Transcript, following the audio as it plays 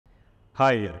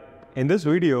Hi, in this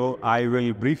video I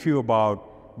will brief you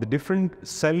about the different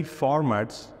cell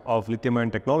formats of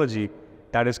lithium-ion technology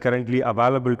that is currently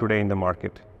available today in the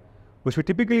market. Which we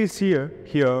typically see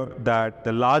here that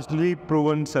the largely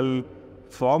proven cell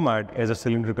format is a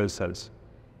cylindrical cells.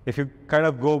 If you kind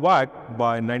of go back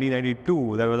by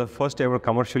 1992, there was the first ever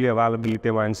commercially available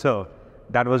lithium-ion cell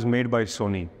that was made by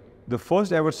Sony. The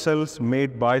first ever cells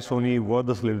made by Sony were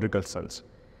the cylindrical cells.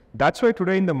 That's why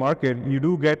today in the market, you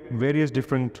do get various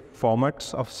different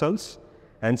formats of cells.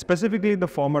 And specifically in the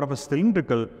format of a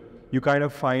cylindrical, you kind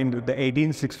of find the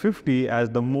 18650 as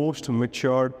the most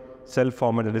matured cell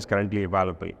format that is currently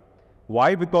available.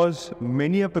 Why? Because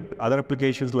many of the other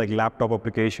applications like laptop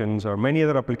applications or many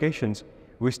other applications,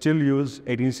 we still use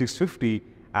 18650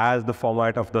 as the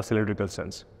format of the cylindrical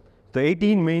cells. The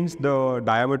 18 means the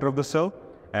diameter of the cell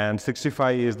and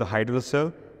 65 is the height of the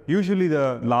cell. Usually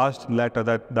the last letter,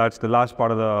 that's the last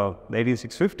part of the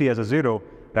 18650 as a 0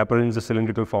 represents the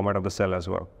cylindrical format of the cell as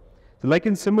well. So like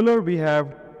in similar, we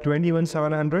have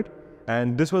 21700,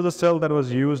 and this was a cell that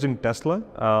was used in Tesla,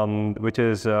 which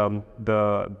is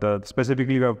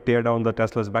specifically we have tear down the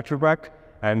Tesla's battery pack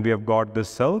and we have got this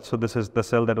cell. So this is the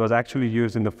cell that was actually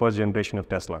used in the first generation of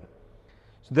Tesla.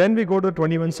 So then we go to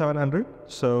 21700.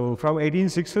 So from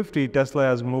 18650, Tesla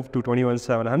has moved to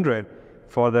 21700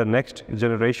 for the next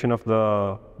generation of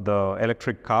the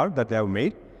electric car that they have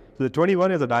made. So the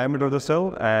 21 is the diameter of the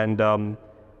cell, and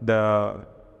the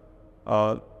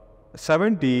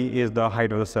 70 is the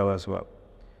height of the cell as well.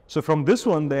 So from this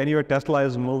one, anyway, Tesla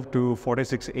has moved to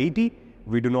 4680.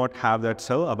 We do not have that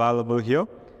cell available here.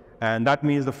 And that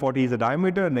means the 40 is the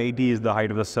diameter and 80 is the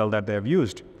height of the cell that they have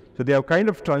used. So they have kind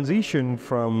of transitioned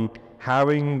from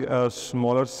having a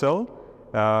smaller cell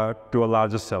to a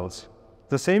larger cells.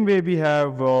 The same way we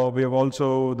have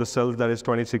also the cells that is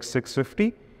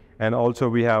 26650, and also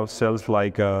we have cells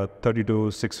like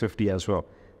 32650 as well.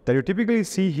 That you typically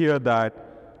see here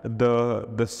that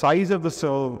the size of the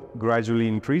cell gradually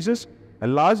increases,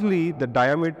 and largely the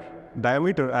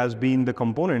diameter has been the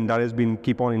component that has been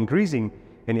keep on increasing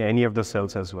in any of the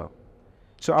cells as well.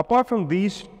 So apart from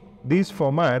these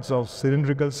formats of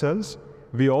cylindrical cells,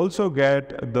 we also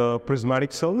get the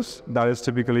prismatic cells that is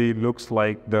typically looks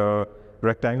like the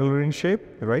rectangular in shape,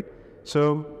 right?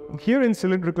 So here in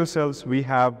cylindrical cells, we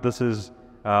have this is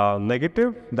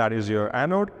negative, that is your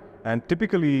anode, and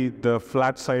typically the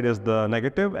flat side is the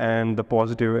negative and the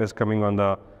positive is coming on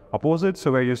the opposite.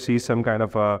 So where you see some kind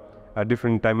of a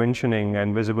different dimensioning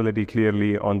and visibility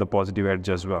clearly on the positive edge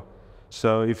as well.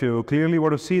 So if you clearly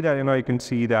want to see that, you can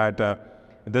see that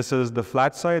this is the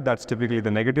flat side, that's typically the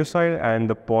negative side, and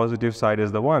the positive side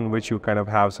is the one which you kind of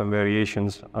have some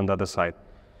variations on the other side.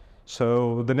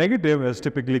 So the negative is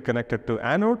typically connected to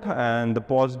anode and the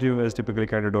positive is typically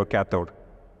connected to a cathode.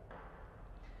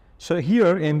 So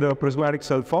here in the prismatic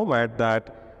cell format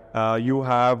that you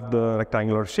have the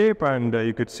rectangular shape, and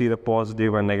you could see the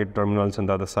positive and negative terminals on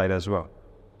the other side as well.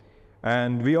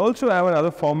 And we also have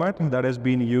another format that has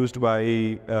been used by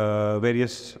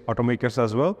various automakers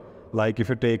as well. Like if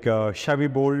you take Chevy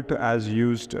Bolt as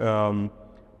used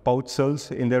pouch cells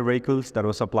in their vehicles that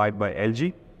was supplied by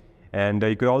LG. And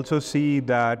you could also see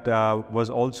that was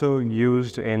also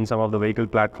used in some of the vehicle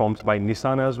platforms by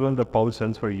Nissan as well. The pouch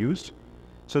cells were used.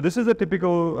 So this is a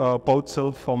typical pouch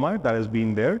cell format that has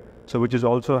been there. So which is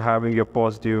also having your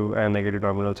positive and negative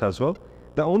terminals as well.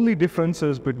 The only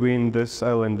differences between this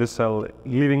cell and this cell,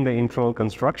 leaving the internal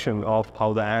construction of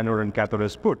how the anode and cathode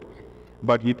is put.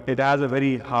 But it has a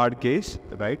very hard case,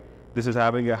 right? This is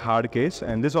having a hard case,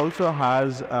 and this also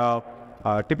has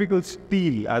typical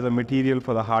steel as a material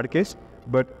for the hard case,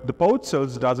 but the pouch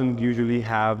cells doesn't usually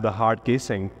have the hard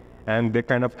casing, and they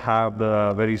kind of have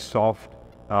the very soft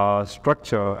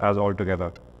structure as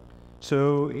altogether.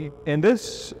 So in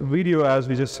this video, as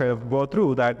we just kind of go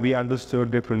through that, we understood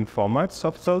different formats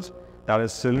of cells, that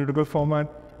is cylindrical format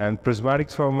and prismatic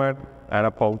format and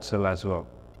a pouch cell as well.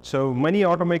 So many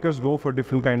automakers go for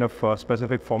different kind of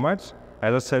specific formats.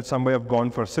 As I said, somebody have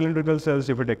gone for cylindrical cells.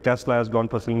 If you take Tesla has gone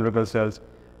for cylindrical cells,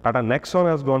 Tata Nexon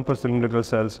has gone for cylindrical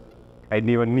cells, and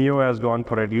even Neo has gone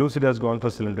for it, Lucid has gone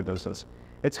for cylindrical cells.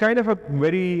 It's kind of a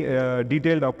very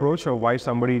detailed approach of why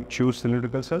somebody choose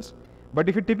cylindrical cells. But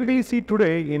if you typically see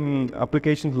today in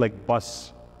applications like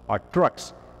bus or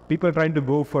trucks, people are trying to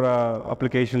go for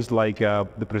applications like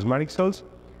the prismatic cells.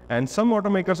 And some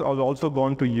automakers have also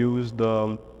gone to use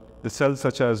the cells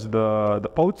such as the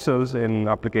pouch cells in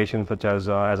applications such as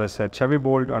I said, Chevy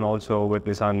Bolt, and also with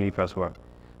Nissan Leaf as well.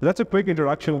 So that's a quick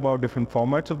introduction about different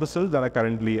formats of the cells that are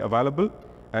currently available.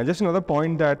 And just another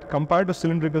point that compared to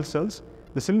cylindrical cells,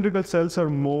 The cylindrical cells are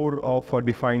more of a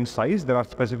defined size. There are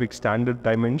specific standard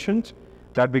dimensions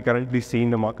that we currently see in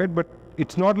the market, but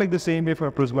it's not like the same way for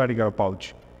a prismatic or a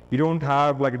pouch. You don't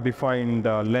have like a defined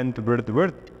length,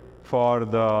 width for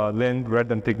the length,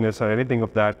 breadth and thickness or anything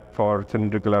of that for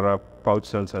cylindrical or pouch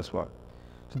cells as well.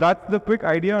 So that's the quick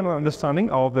idea and understanding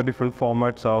of the different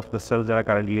formats of the cells that are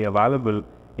currently available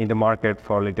in the market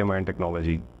for lithium-ion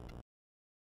technology.